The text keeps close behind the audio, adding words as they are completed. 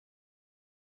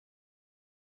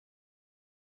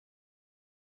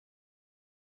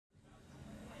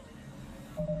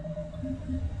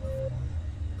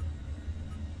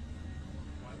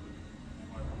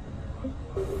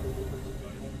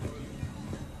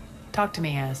Talk to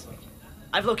me, Az.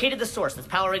 I've located the source that's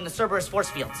powering the Cerberus force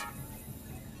fields.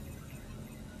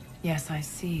 Yes, I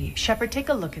see. Shepard, take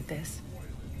a look at this.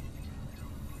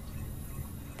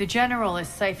 The General is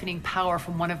siphoning power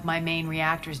from one of my main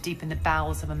reactors deep in the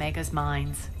bowels of Omega's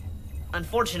mines.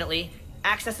 Unfortunately,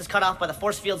 access is cut off by the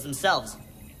force fields themselves.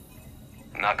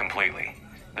 Not completely.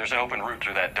 There's an open route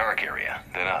through that dark area,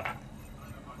 then up.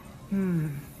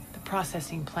 The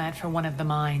processing plant for one of the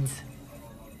mines.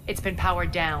 It's been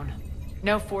powered down.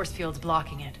 No force fields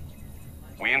blocking it.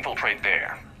 We infiltrate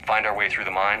there, find our way through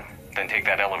the mine, then take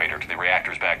that elevator to the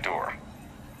reactor's back door.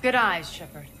 Good eyes,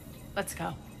 Shepard. Let's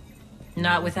go.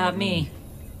 Not without me.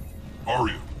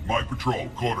 Arya, my patrol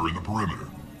caught her in the perimeter.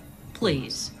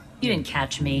 Please. You didn't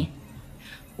catch me.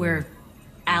 We're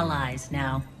allies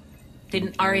now.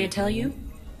 Didn't Arya tell you?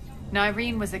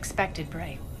 Nyreen was expected,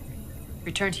 Bray.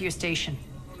 Return to your station.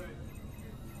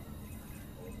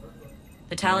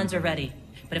 The Talons are ready,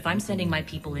 but if I'm sending my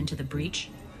people into the breach,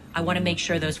 I want to make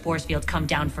sure those force fields come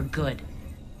down for good.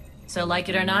 So like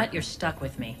it or not, you're stuck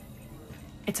with me.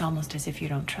 It's almost as if you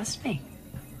don't trust me.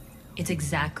 It's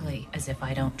exactly as if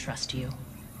I don't trust you.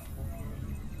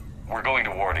 We're going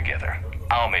to war together.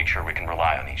 I'll make sure we can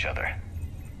rely on each other.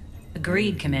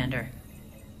 Agreed, Commander.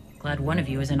 Glad one of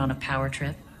you isn't on a power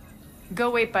trip. Go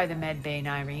wait by the med bay,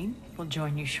 Nyreen. We'll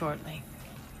join you shortly.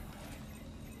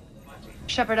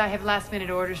 Shepard, I have last-minute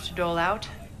orders to dole out.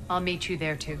 I'll meet you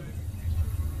there, too.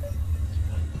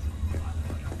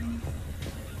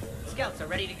 Scouts are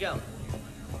ready to go.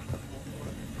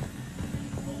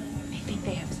 I think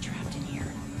they have us trapped in here.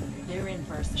 They're in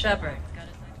first. Shepard.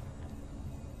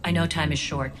 I know time is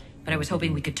short, but I was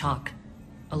hoping we could talk.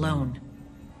 Alone.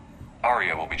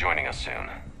 Arya will be joining us soon.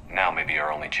 Now may be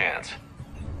our only chance.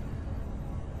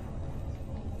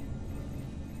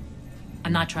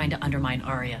 I'm not trying to undermine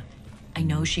Arya. I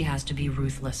know she has to be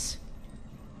ruthless.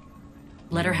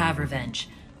 Let her have revenge.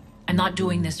 I'm not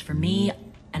doing this for me,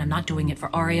 and I'm not doing it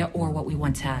for Arya or what we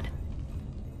once had.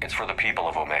 It's for the people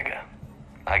of Omega.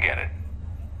 I get it.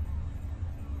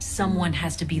 Someone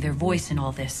has to be their voice in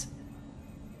all this.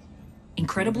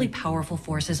 Incredibly powerful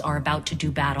forces are about to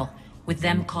do battle, with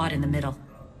them caught in the middle.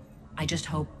 I just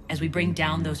hope, as we bring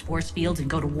down those force fields and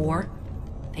go to war,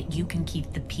 that you can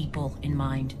keep the people in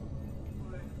mind.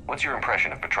 What's your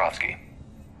impression of Petrovsky?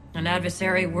 An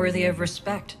adversary worthy of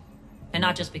respect. And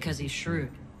not just because he's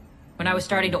shrewd. When I was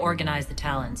starting to organize the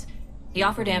Talons, he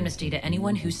offered amnesty to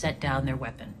anyone who set down their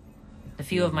weapon. A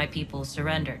few of my people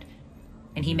surrendered,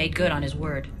 and he made good on his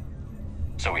word.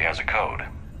 So he has a code.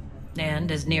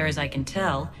 And, as near as I can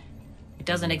tell, it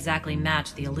doesn't exactly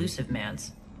match the elusive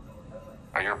man's.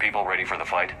 Are your people ready for the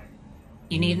fight?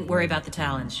 You needn't worry about the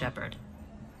Talons, Shepard.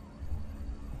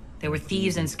 They were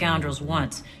thieves and scoundrels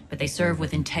once, but they serve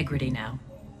with integrity now.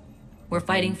 We're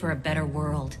fighting for a better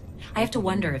world. I have to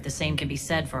wonder if the same can be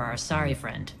said for our Asari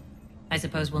friend. I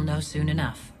suppose we'll know soon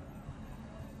enough.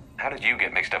 How did you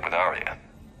get mixed up with Arya?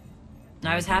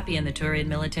 I was happy in the Turian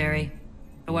military,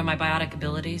 but when my biotic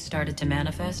abilities started to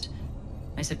manifest,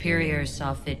 my superiors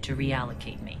saw fit to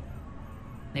reallocate me.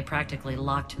 They practically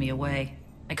locked me away.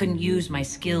 I couldn't use my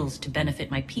skills to benefit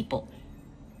my people,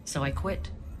 so I quit.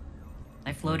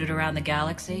 I floated around the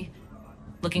galaxy,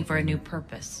 looking for a new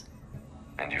purpose.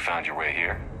 And you found your way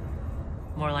here?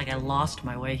 More like I lost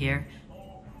my way here.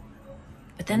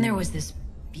 But then there was this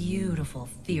beautiful,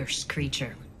 fierce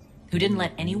creature who didn't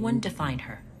let anyone define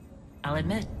her. I'll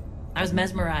admit, I was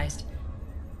mesmerized.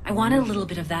 I wanted a little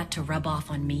bit of that to rub off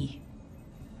on me.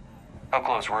 How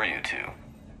close were you two?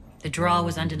 The draw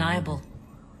was undeniable.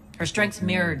 Her strengths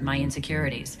mirrored my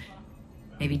insecurities.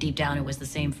 Maybe deep down it was the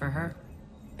same for her.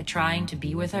 But trying to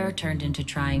be with her turned into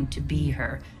trying to be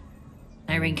her.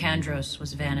 Irene Kandros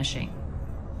was vanishing.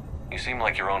 You seem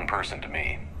like your own person to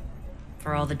me.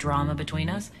 For all the drama between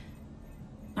us,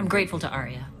 I'm grateful to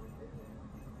Arya.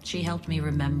 She helped me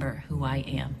remember who I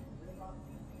am.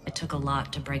 It took a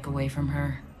lot to break away from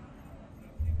her,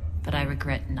 but I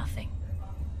regret nothing.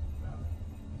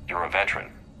 You're a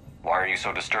veteran. Why are you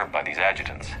so disturbed by these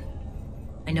adjutants?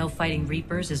 I know fighting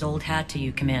Reapers is old hat to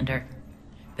you, Commander,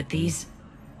 but these...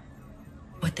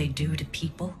 what they do to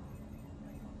people?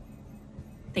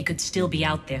 They could still be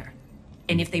out there.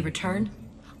 And if they return,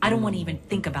 I don't want to even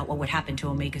think about what would happen to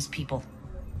Omega's people.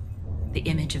 The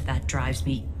image of that drives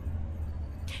me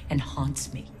and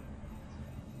haunts me.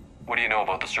 What do you know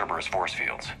about the Cerberus force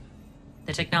fields?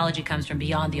 The technology comes from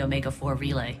beyond the Omega-4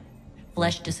 relay.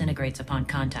 Flesh disintegrates upon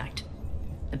contact.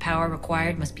 The power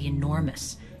required must be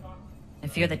enormous. I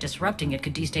fear that disrupting it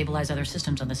could destabilize other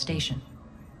systems on the station.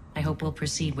 I hope we'll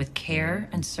proceed with care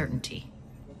and certainty.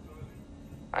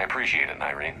 I appreciate it,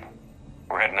 Nyreen.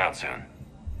 We're heading out soon.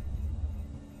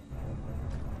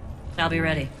 I'll be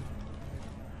ready.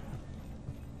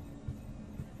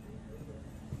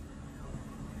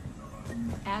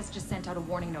 Az just sent out a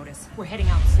warning notice. We're heading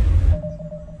out soon.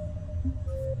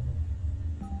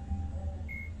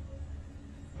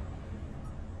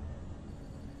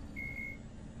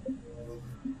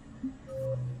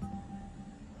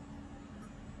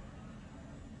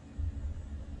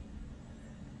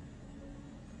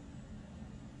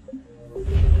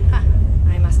 Huh.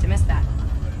 I must have missed that.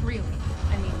 Really?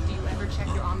 I mean, do you ever check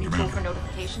your Omni tool for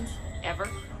notifications? Ever?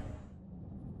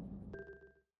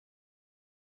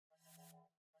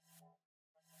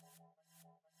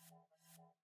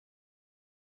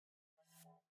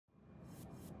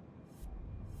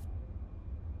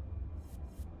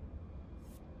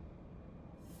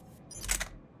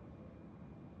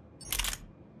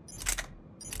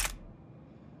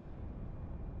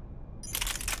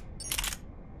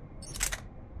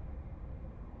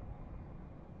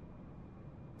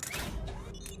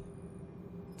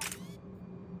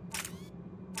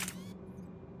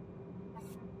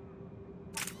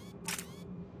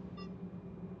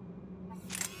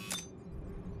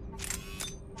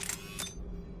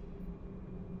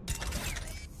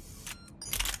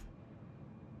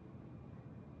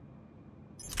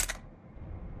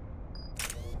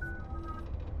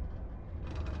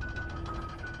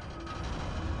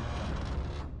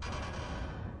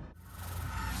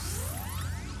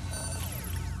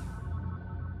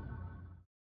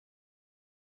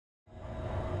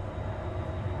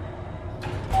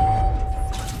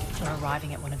 We're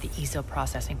arriving at one of the ESO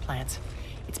processing plants.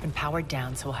 It's been powered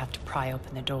down, so we'll have to pry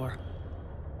open the door.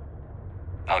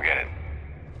 I'll get it.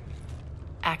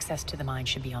 Access to the mine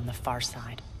should be on the far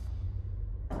side.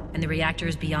 And the reactor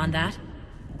is beyond that?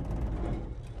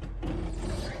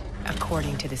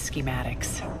 According to the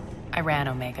schematics. I ran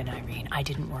Omega Nyrene. I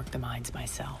didn't work the mines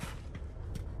myself.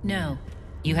 No.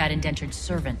 You had indentured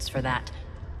servants for that.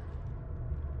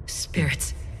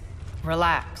 Spirits.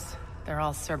 Relax. They're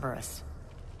all Cerberus.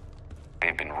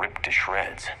 They've been ripped to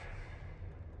shreds.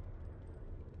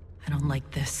 I don't like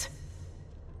this.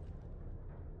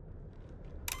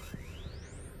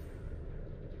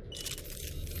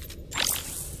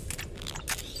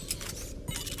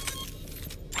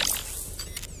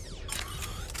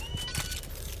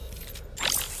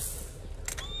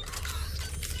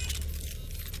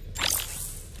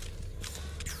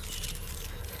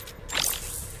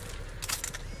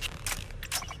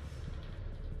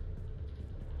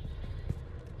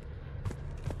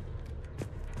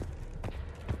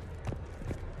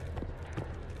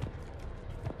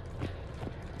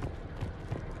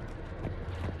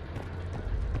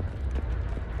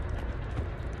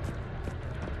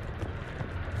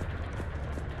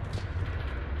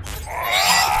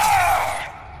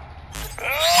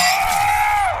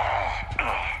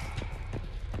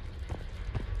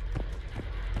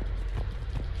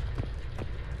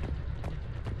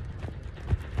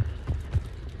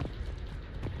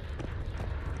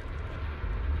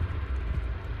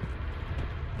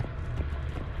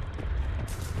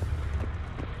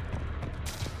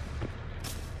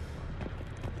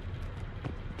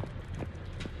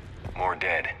 More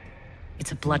dead.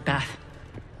 It's a bloodbath.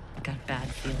 I got a bad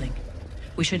feeling.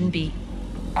 We shouldn't be...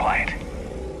 Quiet.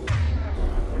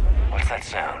 What's that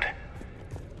sound?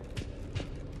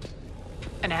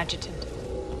 An adjutant.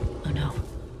 Oh no.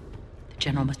 The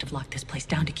General must have locked this place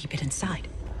down to keep it inside.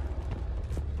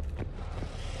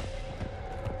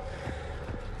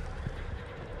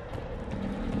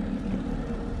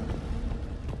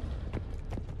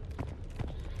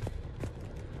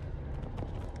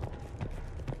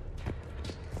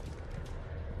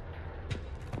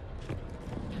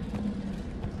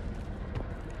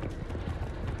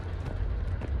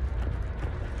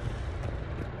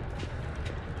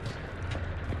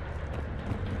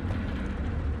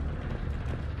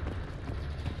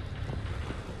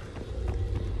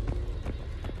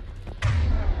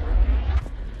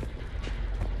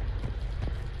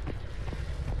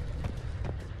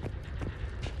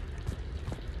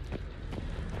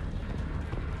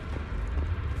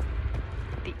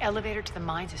 The elevator to the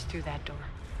mines is through that door.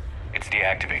 It's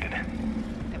deactivated.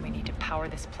 Then we need to power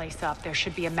this place up. There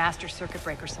should be a master circuit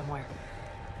breaker somewhere.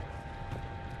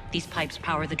 These pipes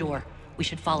power the door. We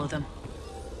should follow them.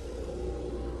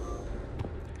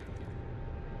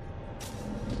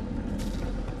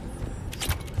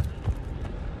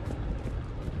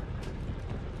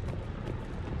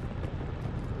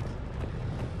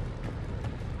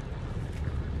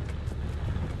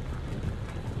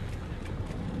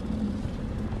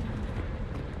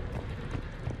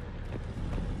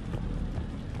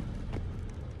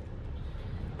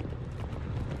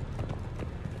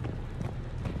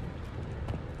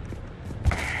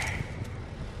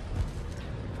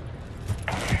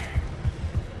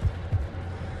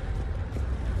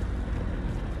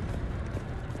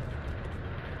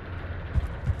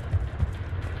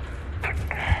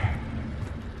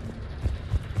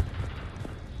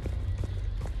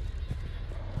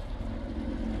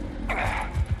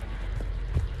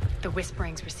 The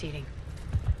whispering's receding.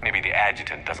 Maybe the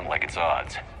adjutant doesn't like its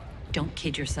odds. Don't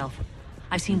kid yourself.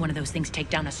 I've seen one of those things take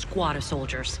down a squad of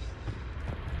soldiers.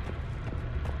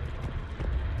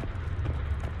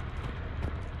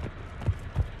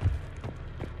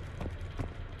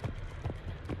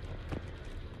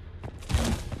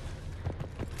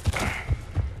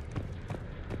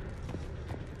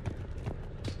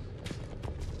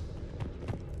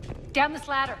 Down this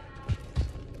ladder.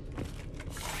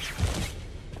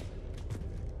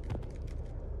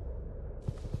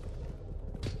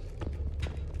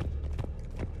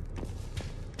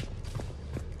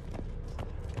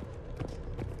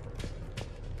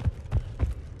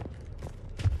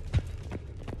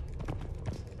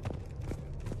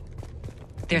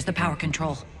 There's the power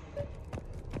control.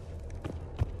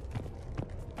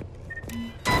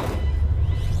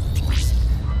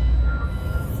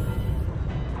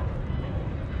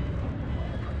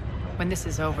 When this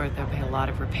is over, there'll be a lot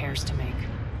of repairs to make.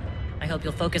 I hope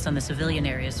you'll focus on the civilian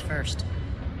areas first.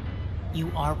 You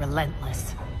are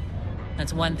relentless.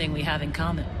 That's one thing we have in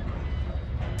common.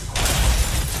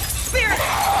 Spirit!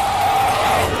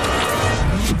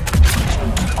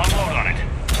 Unload on it.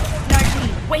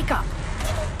 Nardine, wake up!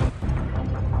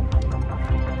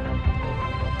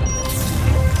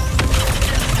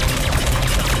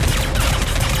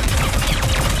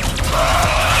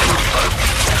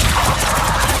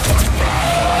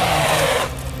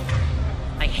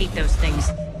 I hate those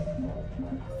things.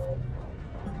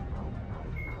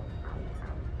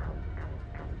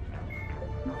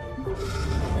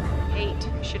 Hate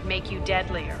should make you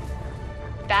deadlier.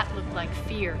 That looked like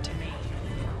fear to me.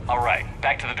 All right,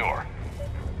 back to the door.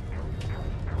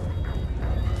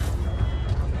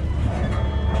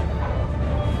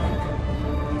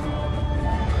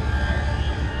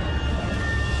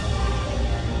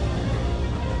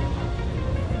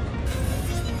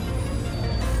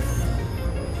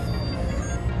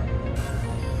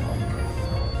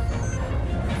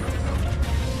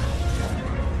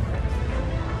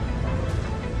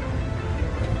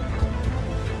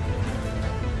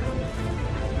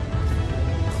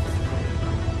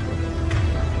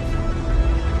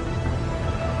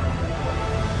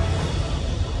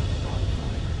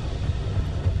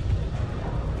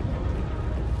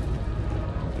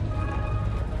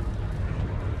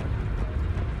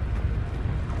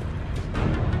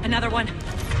 Another one.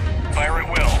 Fire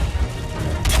at will.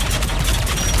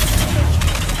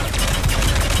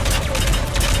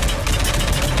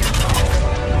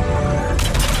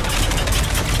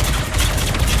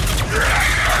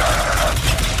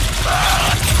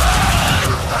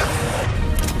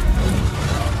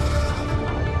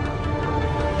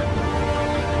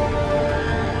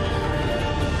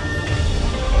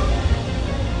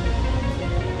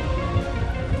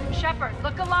 Shepard,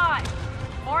 look alive!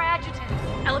 More adjutants.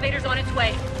 Elevator's on its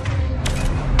way.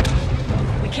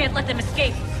 We can't let them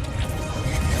escape.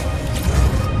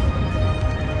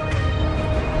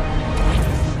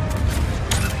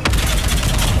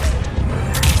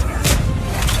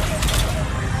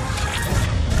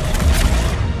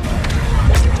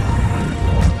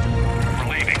 We're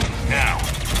leaving. Now.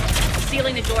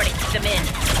 Sealing the door to keep them in.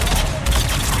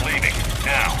 We're leaving.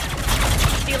 Now.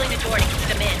 Sealing the door to keep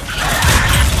them in.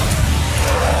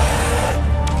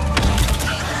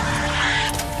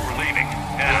 We're leaving.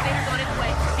 Now. Elevator's on its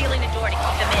way. Sealing the door to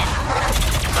keep them in.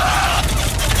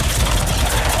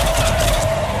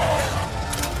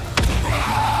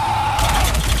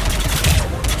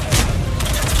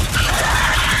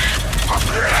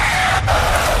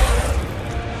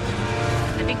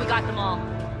 I think we got them all.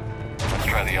 Let's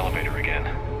try the elevator again.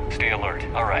 Stay alert.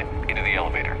 All right, into the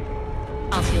elevator.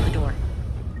 I'll seal the door.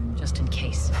 Just in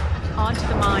case. On to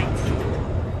the mines.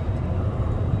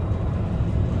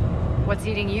 What's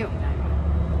eating you?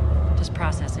 Just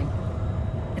processing.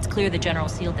 It's clear the General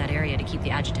sealed that area to keep the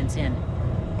adjutants in.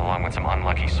 Along with some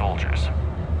unlucky soldiers.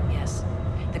 Yes.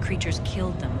 The creatures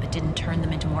killed them, but didn't turn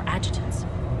them into more adjutants.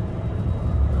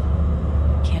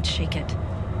 Can't shake it.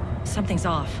 Something's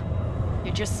off.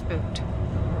 You're just spooked.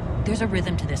 There's a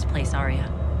rhythm to this place, Arya.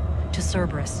 To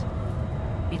Cerberus.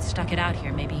 If you'd stuck it out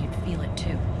here, maybe you'd feel it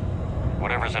too.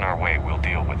 Whatever's in our way, we'll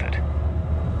deal with it.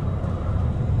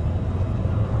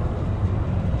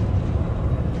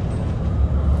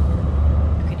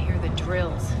 You can hear the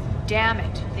drills. Damn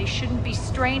it. They shouldn't be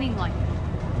straining like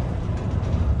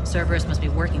that. Cerberus must be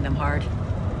working them hard.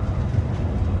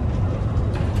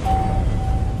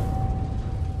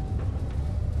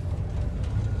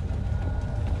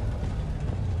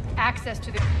 Access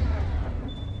to the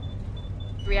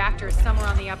reactor is somewhere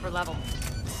on the upper level.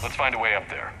 Let's find a way up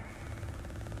there.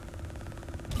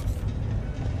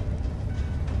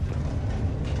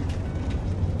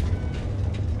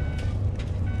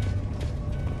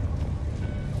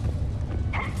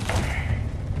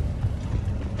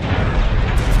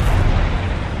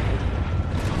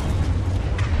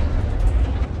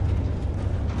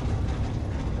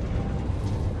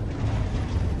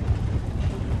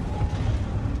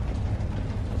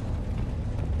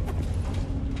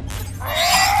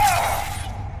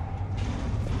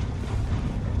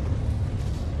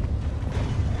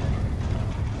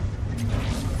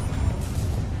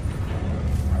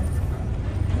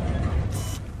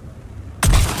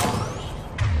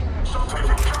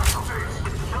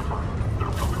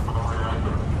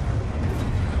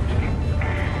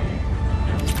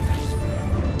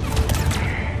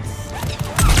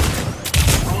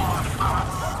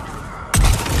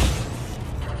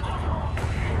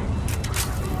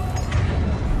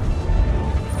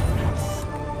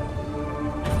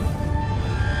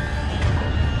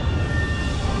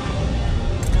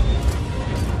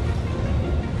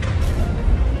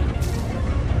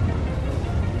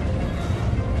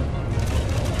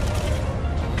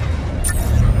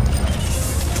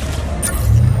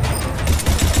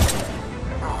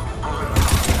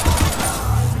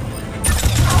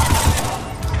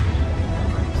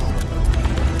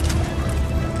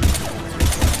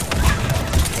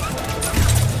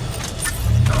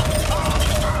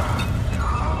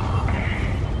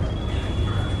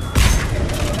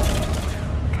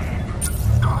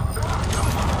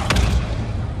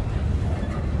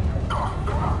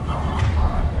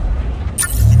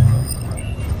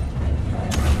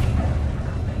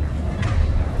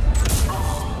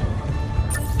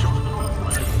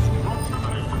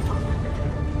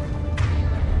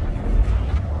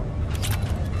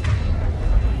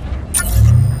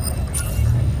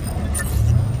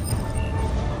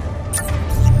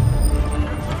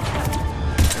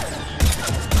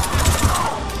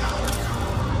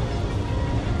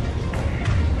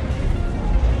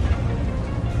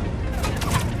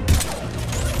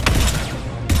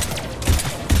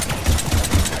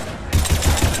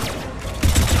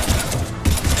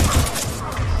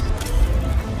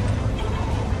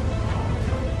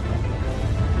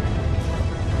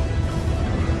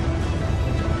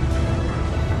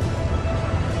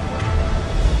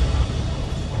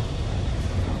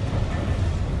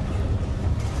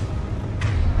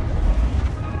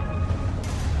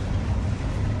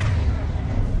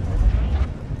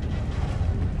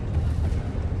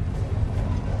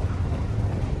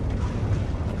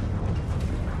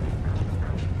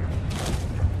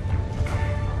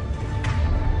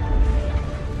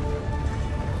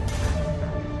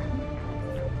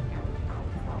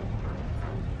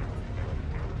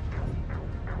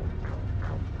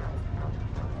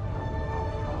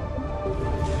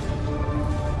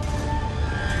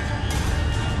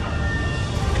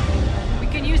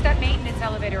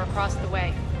 across the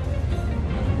way.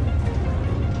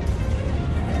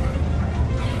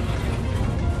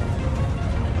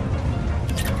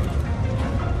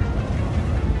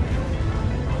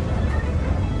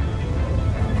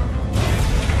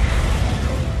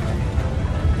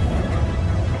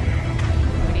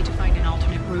 We need to find an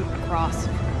alternate route across.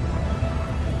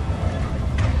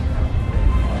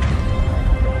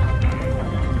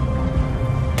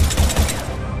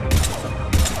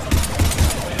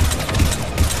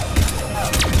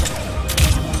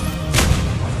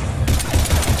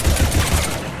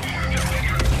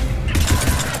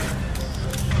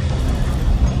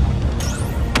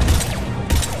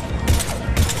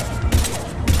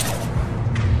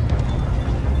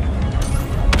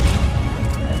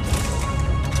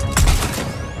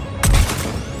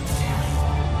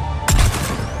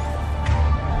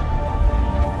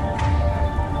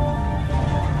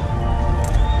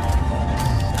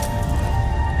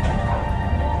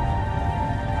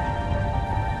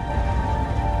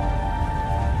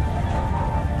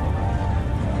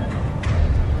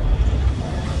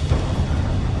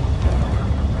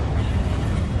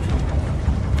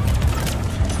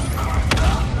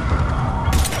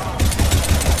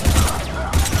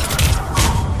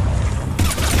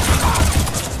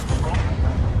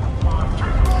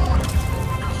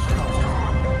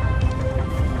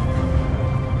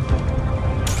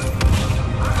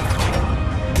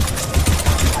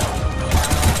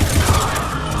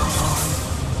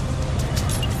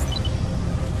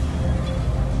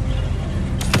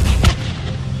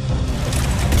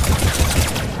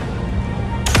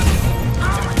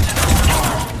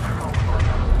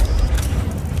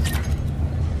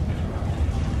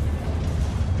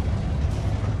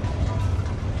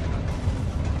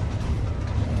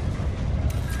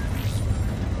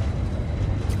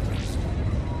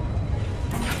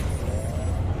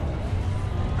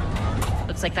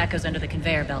 Looks like that goes under the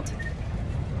conveyor belt.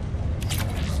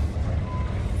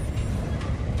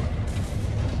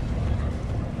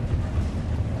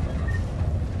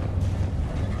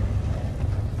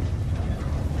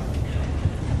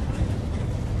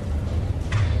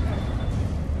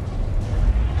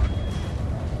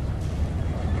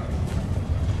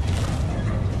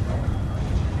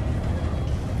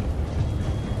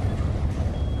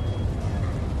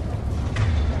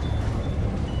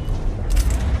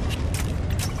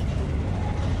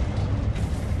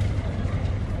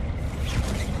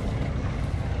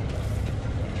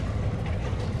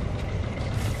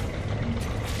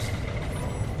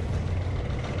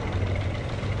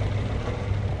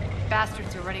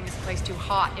 Bastards are running this place too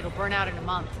hot. It'll burn out in a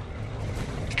month.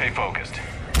 Stay focused.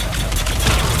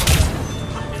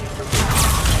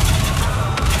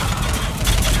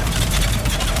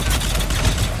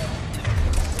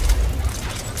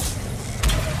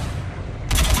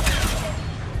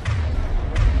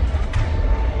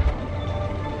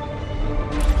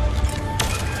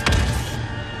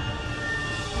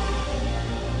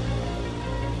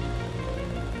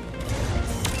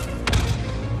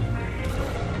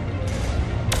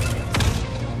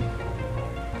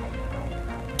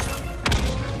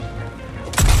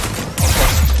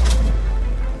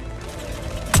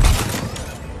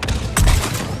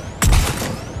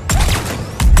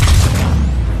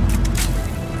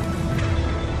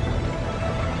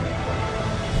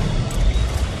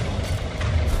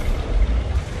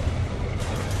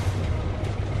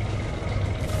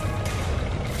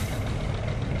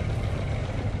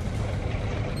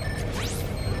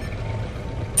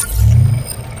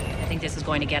 This is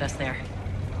going to get us there.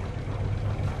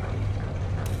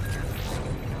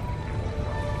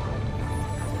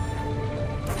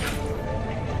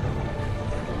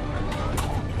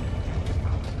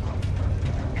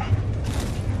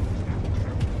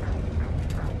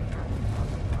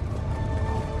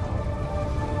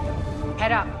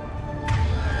 Head up.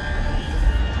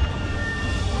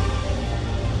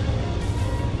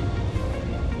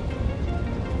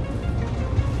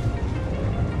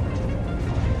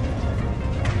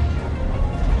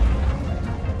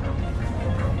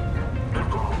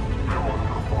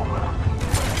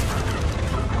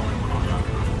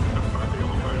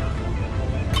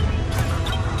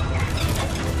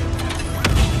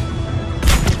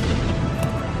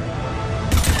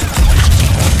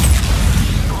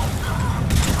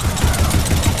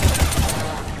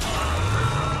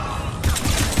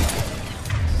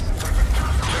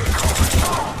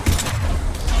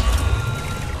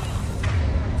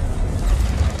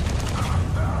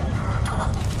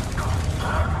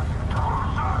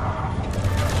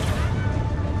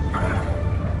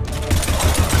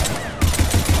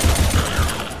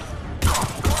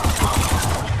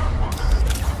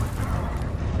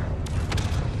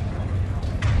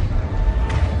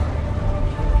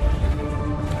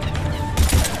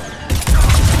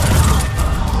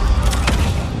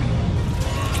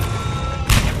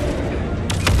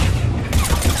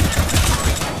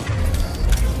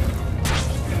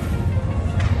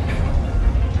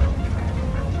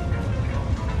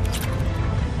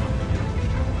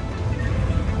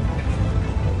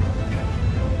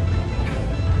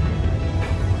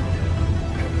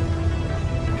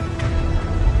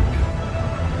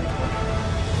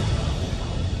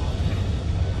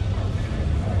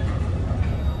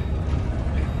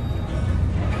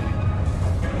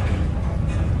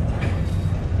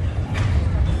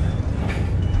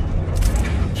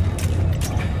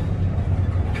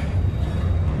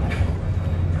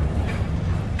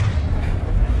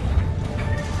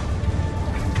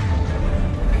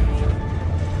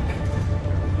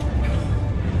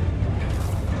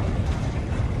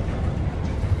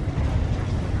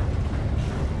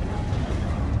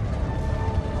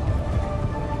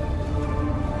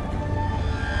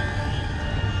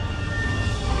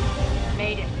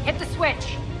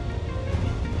 switch!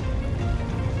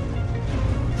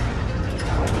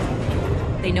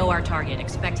 They know our target.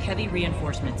 Expect heavy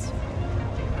reinforcements.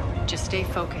 Just stay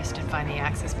focused and find the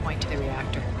access point to the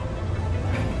reactor.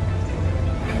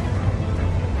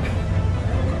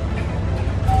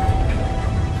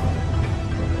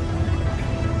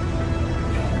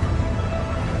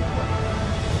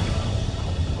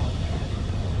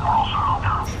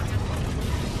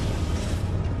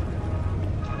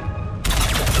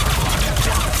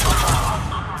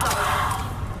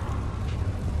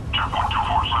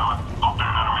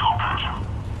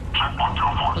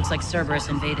 Looks like Cerberus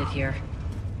invaded here.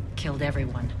 Killed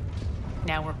everyone.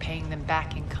 Now we're paying them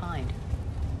back in kind.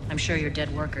 I'm sure your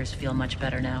dead workers feel much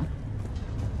better now.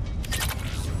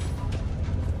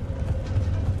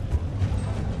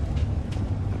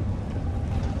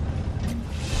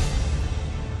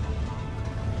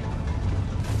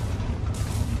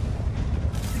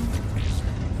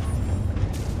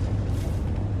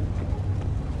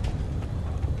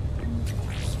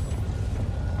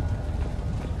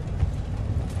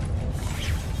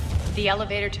 The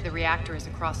elevator to the reactor is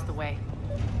across the way.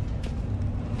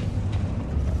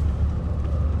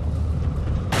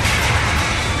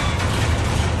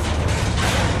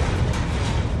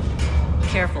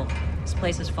 Careful. This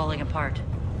place is falling apart.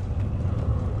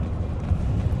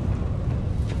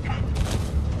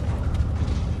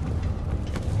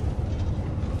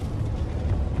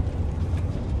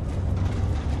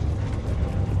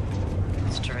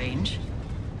 Strange.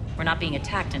 We're not being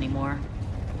attacked anymore.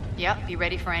 Yep, be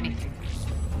ready for anything.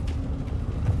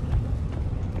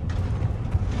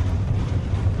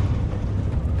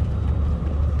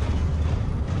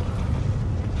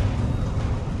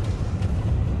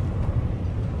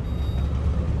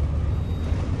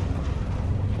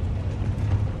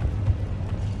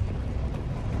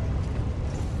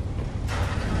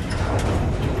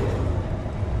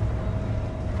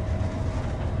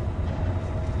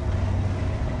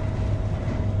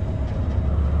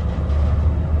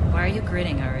 Why are you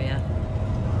grinning, Arya?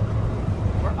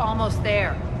 We're almost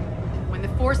there. When the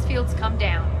force fields come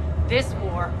down, this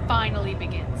war finally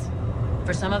begins.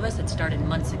 For some of us, it started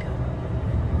months ago.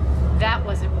 That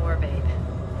wasn't war, babe.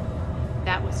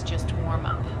 That was just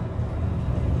warm-up.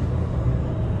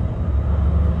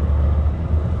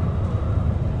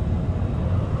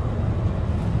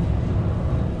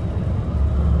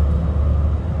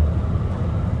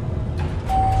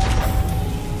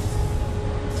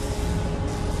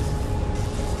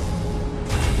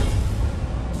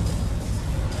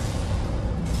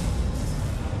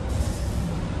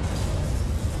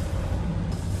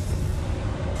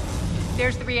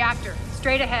 There's the reactor.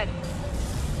 Straight ahead.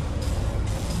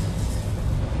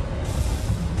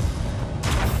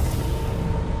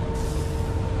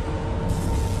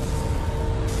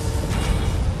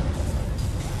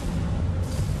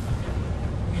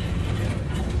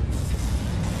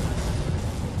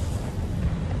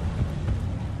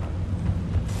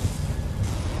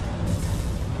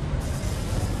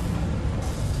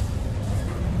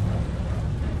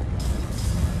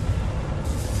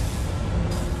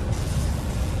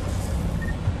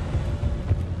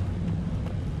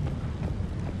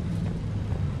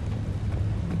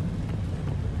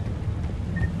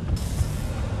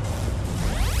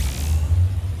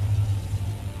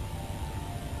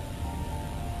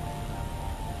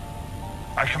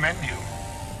 I commend you.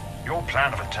 Your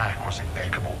plan of attack was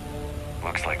impeccable.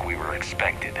 Looks like we were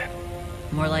expected.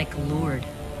 More like lured.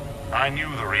 I knew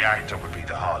the reactor would be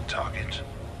the hard target.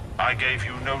 I gave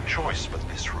you no choice but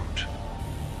this route.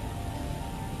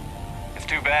 It's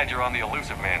too bad you're on the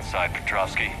elusive man's side,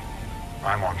 Petrovsky.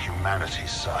 I'm on humanity's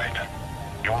side.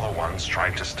 You're the ones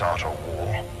trying to start a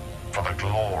war for the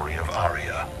glory of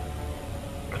Arya.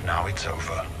 But now it's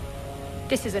over.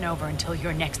 This isn't over until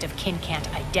your next of kin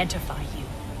can't identify you.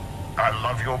 I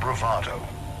love your bravado,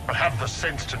 but have the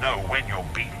sense to know when you're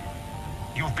beaten.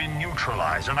 You've been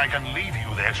neutralized, and I can leave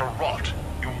you there to rot.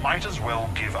 You might as well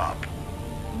give up.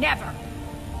 Never!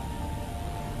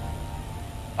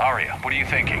 Arya, what are you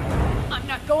thinking? I'm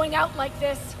not going out like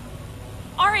this!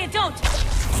 Arya, don't!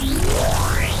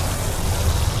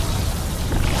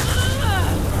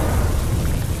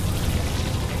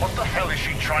 What the hell is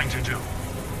she trying to do?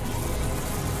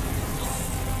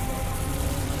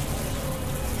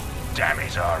 Damn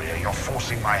it, Arya, you're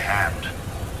forcing my hand.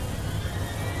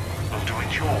 We'll do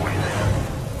it your way then.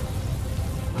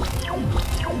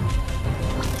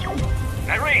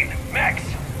 Irene! Max!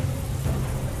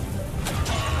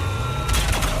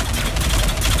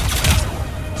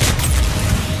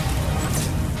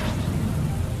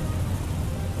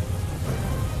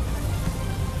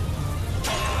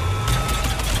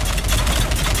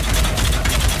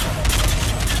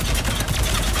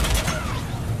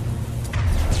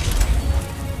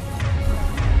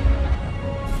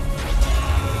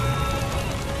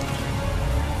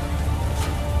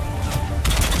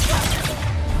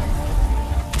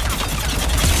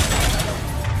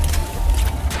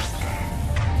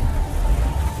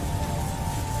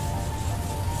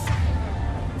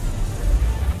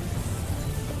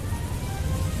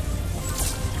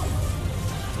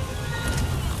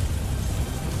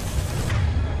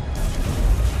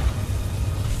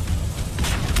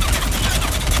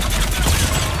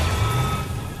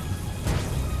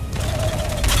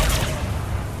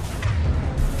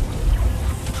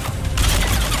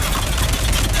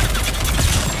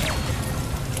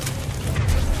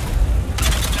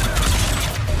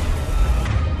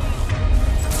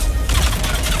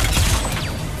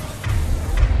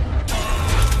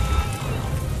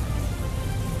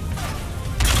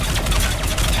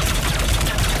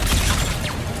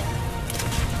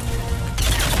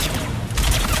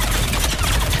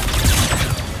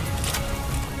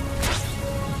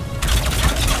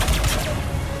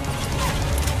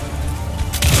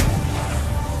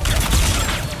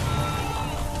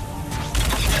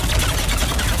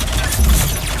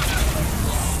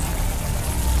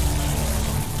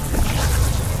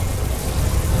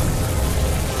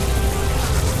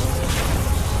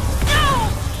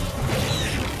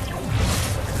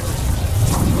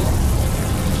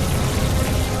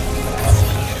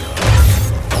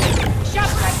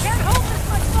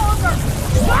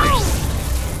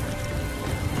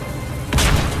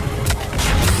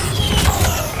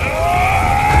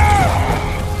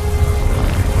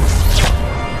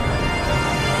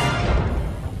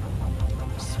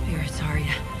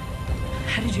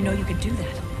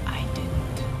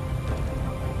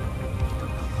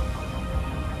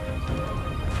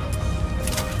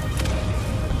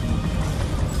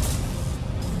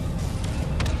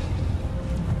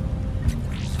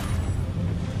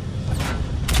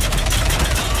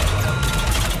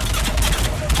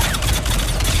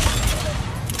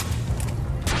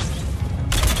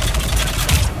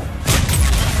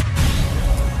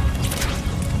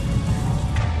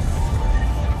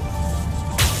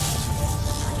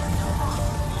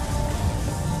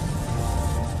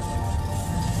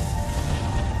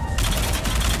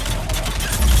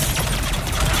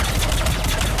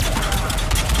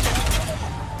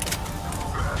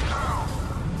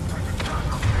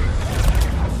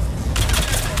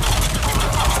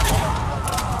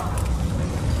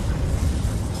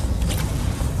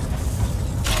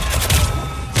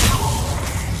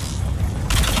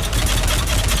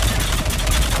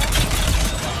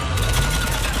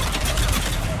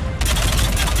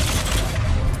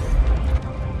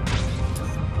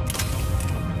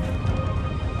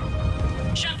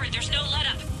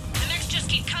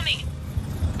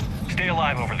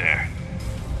 alive over there.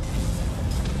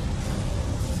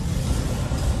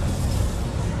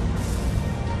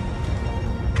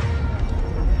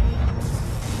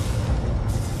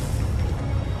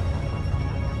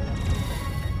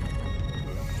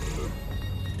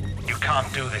 You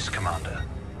can't do this, Commander.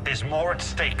 There's more at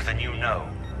stake than you know.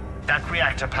 That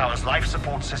reactor powers life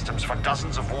support systems for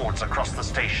dozens of wards across the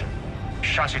station.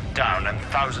 Shut it down and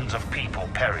thousands of people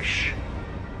perish.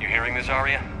 You hearing this,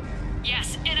 Arya?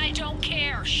 Yes, and I don't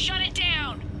care. Shut it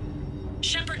down!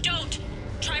 Shepard, don't!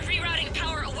 Try rerouting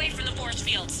power away from the force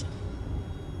fields.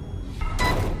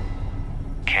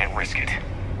 Can't risk it.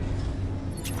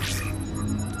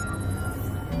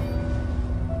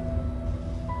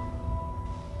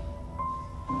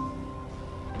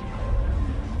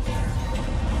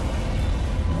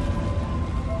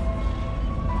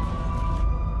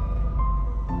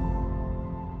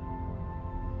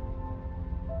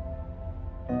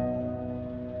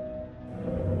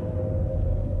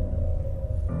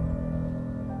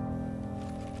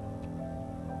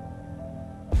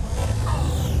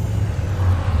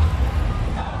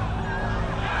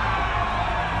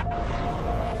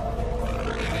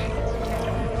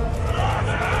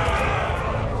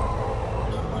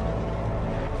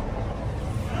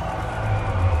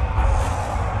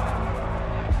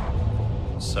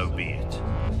 So be it.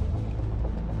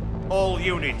 All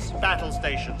units, battle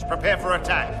stations, prepare for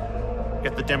attack.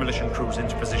 Get the demolition crews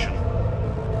into position.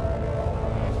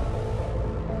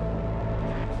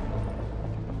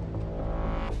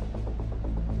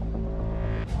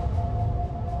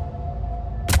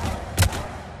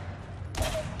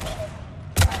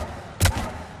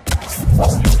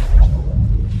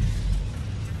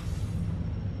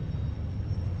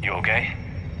 You okay?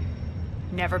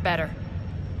 Never better.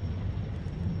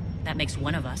 That makes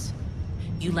one of us.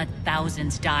 You let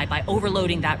thousands die by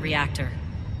overloading that reactor.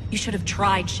 You should have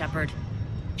tried, Shepard.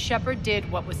 Shepard did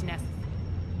what was necessary.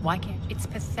 Why can't... It's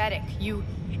pathetic. You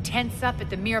tense up at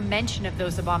the mere mention of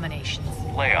those abominations.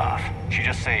 Lay off. She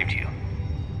just saved you.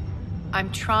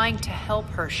 I'm trying to help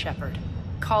her, Shepard.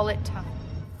 Call it tough.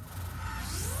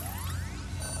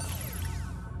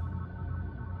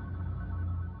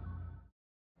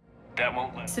 That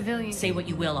won't let... Civilians... Say what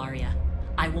you will, Arya.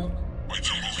 I won't... My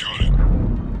tunnel's got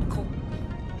it. Cool.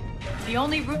 The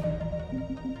only route...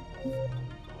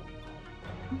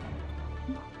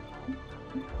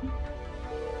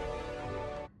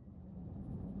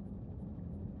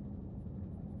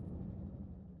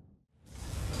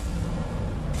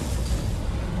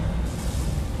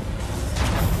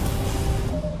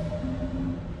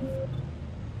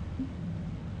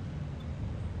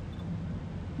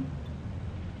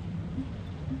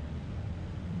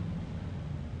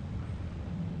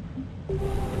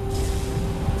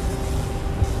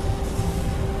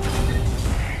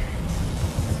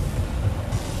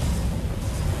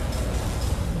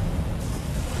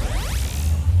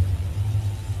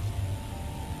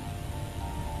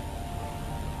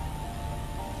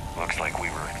 Looks like we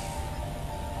were...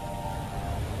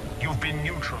 You've been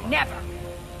neutralized. Never!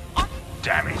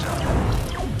 Damn it.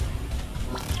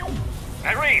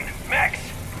 Irene! Max!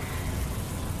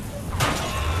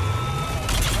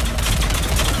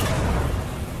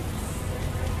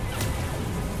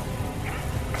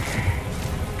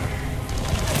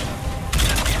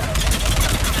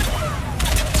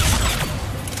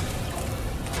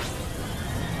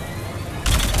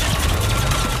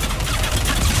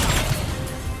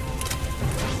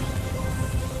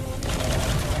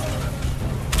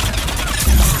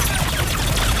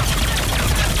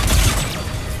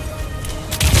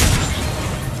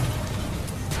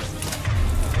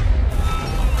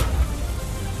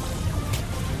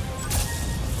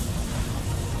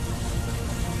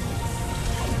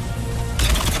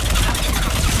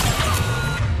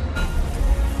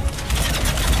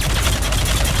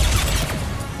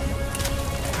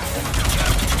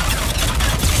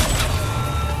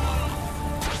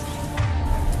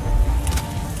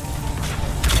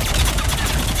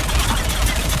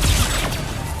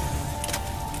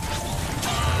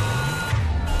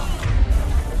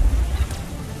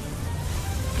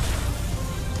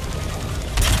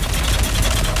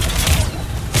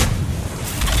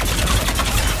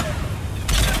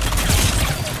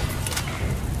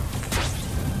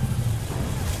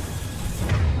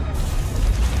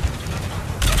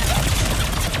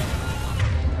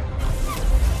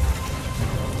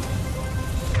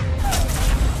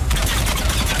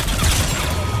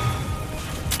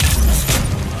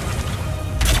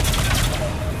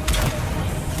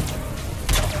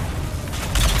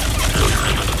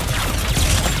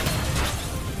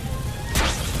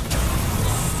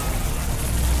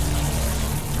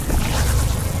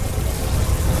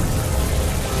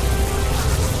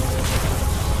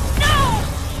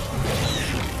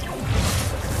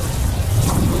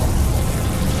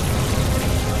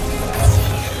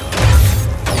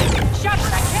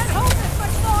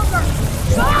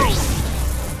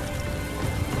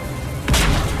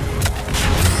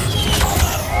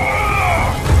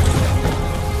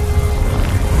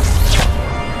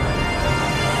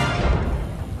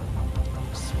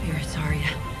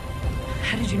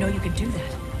 did you know you could do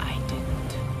that? I didn't.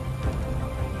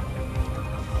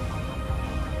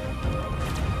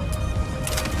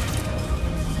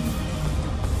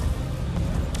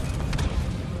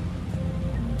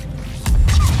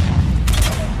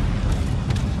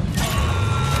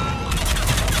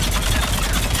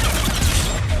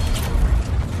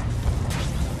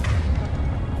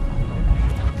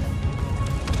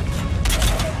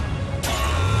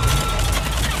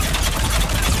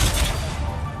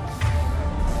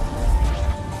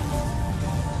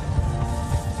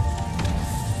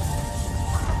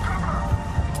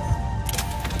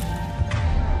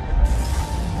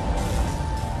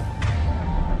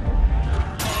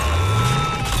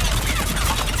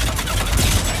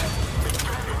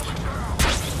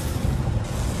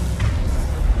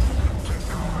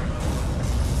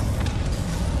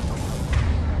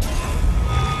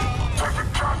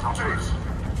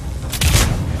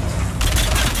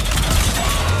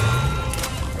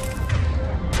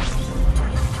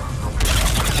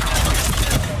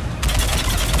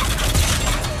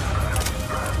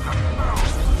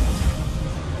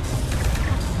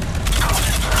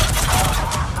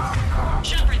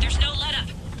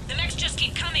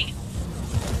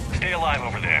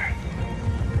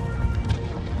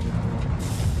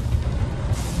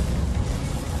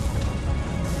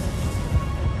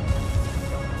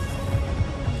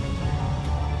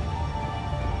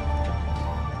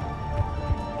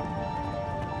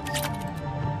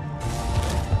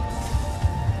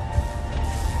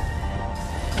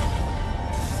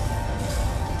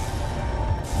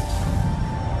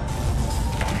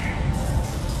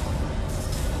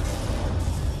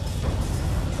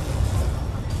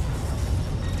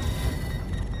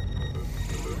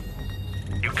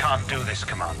 Can't do this,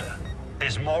 Commander.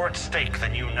 There's more at stake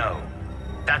than you know.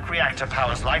 That reactor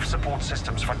powers life support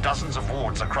systems for dozens of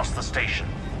wards across the station.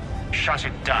 Shut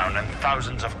it down and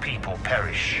thousands of people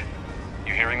perish.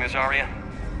 You hearing this, Arya?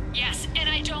 Yes, and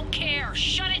I don't care.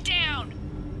 Shut it down!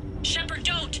 Shepard,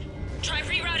 don't! Try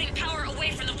rerouting power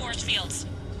away from the force fields.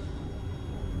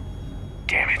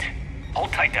 Damn it.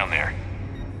 Hold tight down there.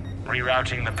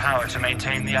 Rerouting the power to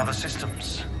maintain the other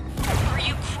systems. Are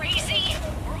you crazy?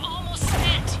 We're almost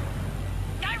spent.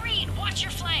 Irene, watch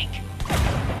your flank.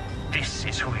 This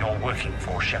is who you're working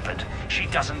for, Shepard. She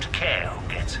doesn't care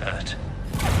who gets hurt.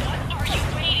 What are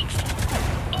you waiting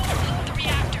for? Overload the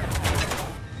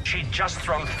reactor. She'd just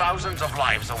thrown thousands of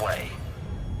lives away.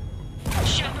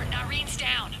 Shepard, Irene's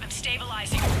down. I'm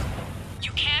stabilizing.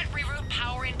 You can't reroute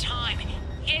power in time.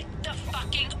 Hit the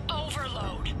fucking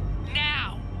overload.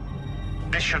 Now!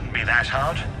 This shouldn't be that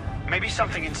hard. Maybe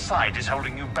something inside is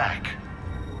holding you back.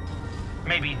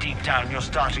 Maybe deep down you're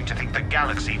starting to think the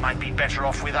galaxy might be better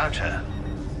off without her.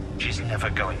 She's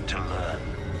never going to learn.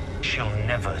 She'll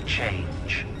never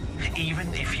change.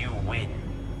 Even if you win,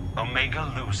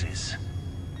 Omega loses.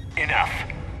 Enough.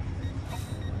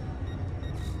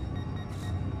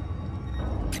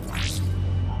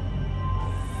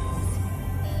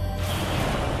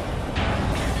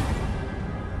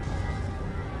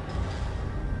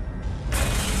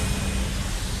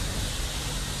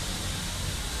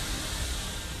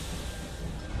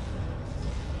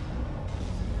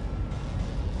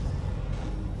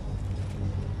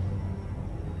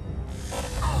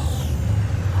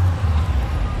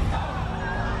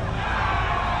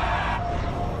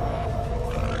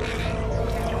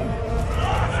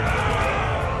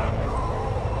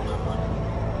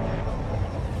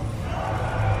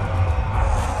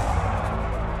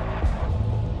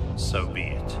 So be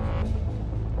it.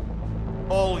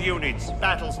 All units,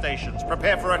 battle stations,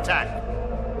 prepare for attack.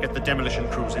 Get the demolition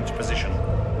crews into position.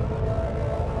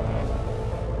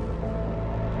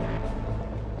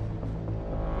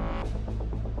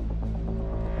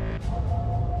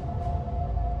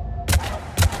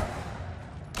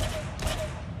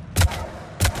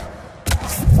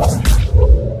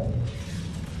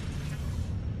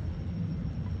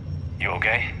 You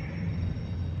okay?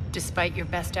 Despite your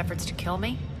best efforts to kill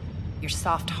me, your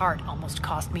soft heart almost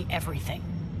cost me everything.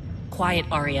 Quiet,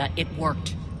 Arya. It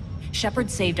worked. Shepard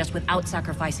saved us without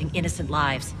sacrificing innocent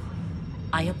lives.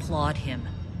 I applaud him.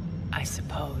 I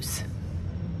suppose.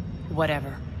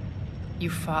 Whatever. You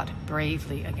fought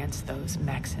bravely against those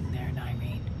mechs in there,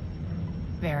 Irene.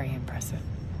 Very impressive.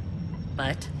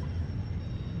 But?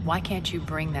 Why can't you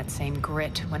bring that same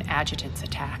grit when adjutants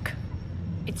attack?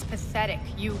 It's pathetic.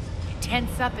 You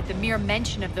tense up at the mere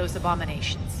mention of those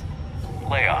abominations.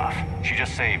 Lay off. She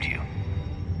just saved you.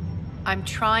 I'm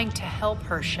trying to help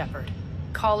her, Shepard.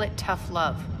 Call it tough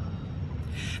love.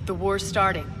 The war's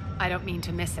starting. I don't mean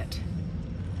to miss it.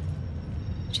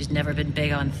 She's never been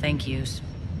big on thank yous.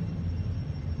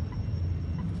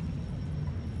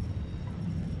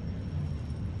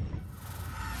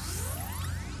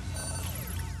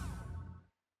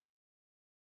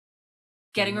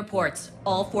 Getting reports.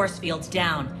 All force fields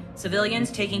down.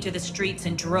 Civilians taking to the streets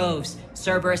in droves.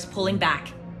 Cerberus pulling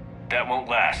back. That won't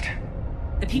last.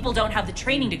 The people don't have the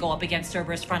training to go up against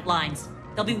Cerberus front lines.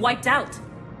 They'll be wiped out.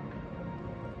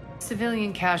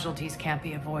 Civilian casualties can't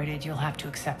be avoided. You'll have to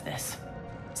accept this.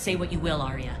 Say what you will,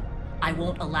 Arya. I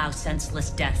won't allow senseless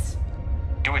deaths.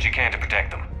 Do what you can to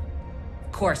protect them.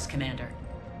 Of course, Commander.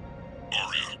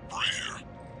 Arya, Bray here.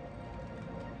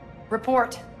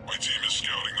 Report. My team is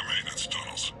scouting the maintenance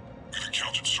tunnels. We've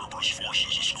encountered Cerberus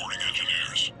forces escorting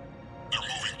engineers. They're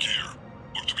moving gear.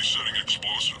 Look to be setting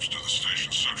explosives to the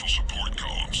station's central support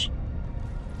columns.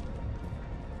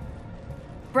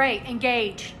 Bray,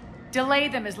 engage. Delay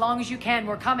them as long as you can.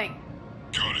 We're coming.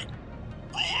 Got it.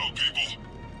 Roll out, people.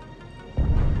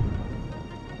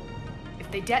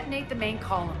 If they detonate the main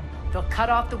column, they'll cut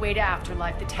off the way to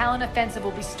Afterlife. The Talon offensive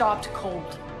will be stopped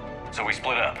cold. So we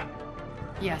split up.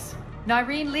 Yes.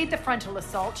 Nyreen, lead the frontal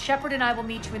assault. Shepard and I will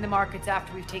meet you in the markets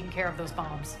after we've taken care of those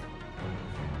bombs.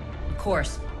 Of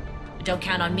course. But don't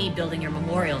count on me building your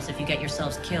memorials if you get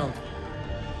yourselves killed.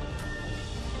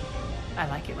 I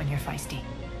like it when you're feisty.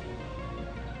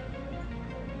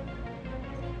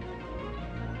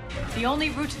 The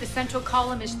only route to the central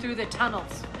column is through the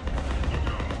tunnels.